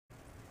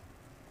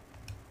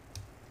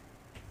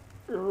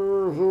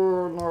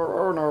Oh, no,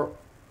 oh no.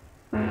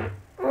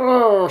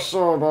 Oh,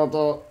 sorry about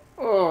that.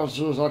 Oh,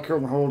 jeez, I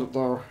couldn't hold it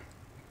though.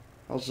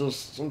 That's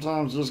just,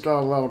 sometimes you just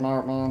gotta let them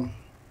out, man.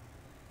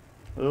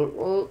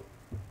 Oh,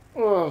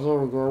 there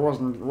we go.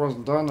 It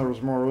wasn't done. There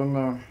was more in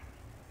there.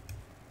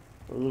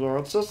 But, you know,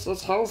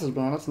 it's healthy,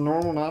 man. It's a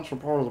normal, natural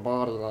part of the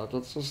body. Like,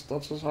 that's just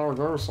how it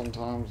goes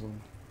sometimes.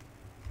 And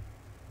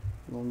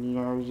you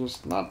know,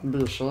 just not to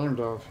be ashamed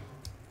of.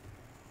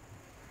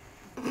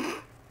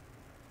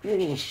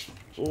 Oh,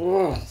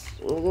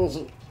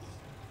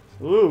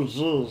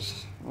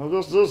 jeez. I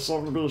guess there's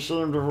something to be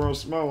ashamed of when I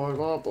smell like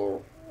that,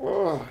 though.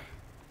 Ugh.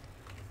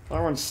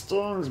 That one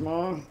stings,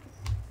 man.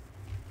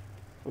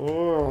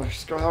 Oh,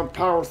 just gotta have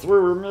power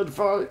through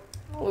mid-fight.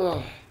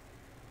 Ugh.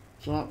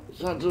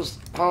 Can't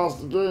just pause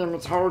the game,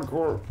 it's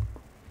hardcore.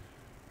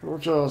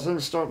 Okay, I think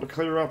it's starting to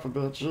clear up a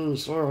bit.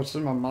 Jeez, oh, it's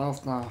in my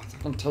mouth now.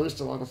 I can taste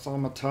it like it's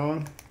on my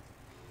tongue.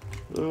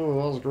 Ew, that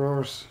was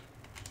gross.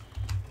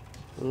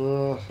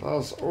 Yeah,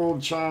 that's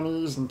old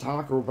Chinese and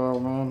Taco Bell,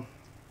 man.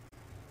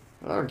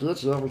 That'll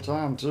get you every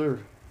time, too.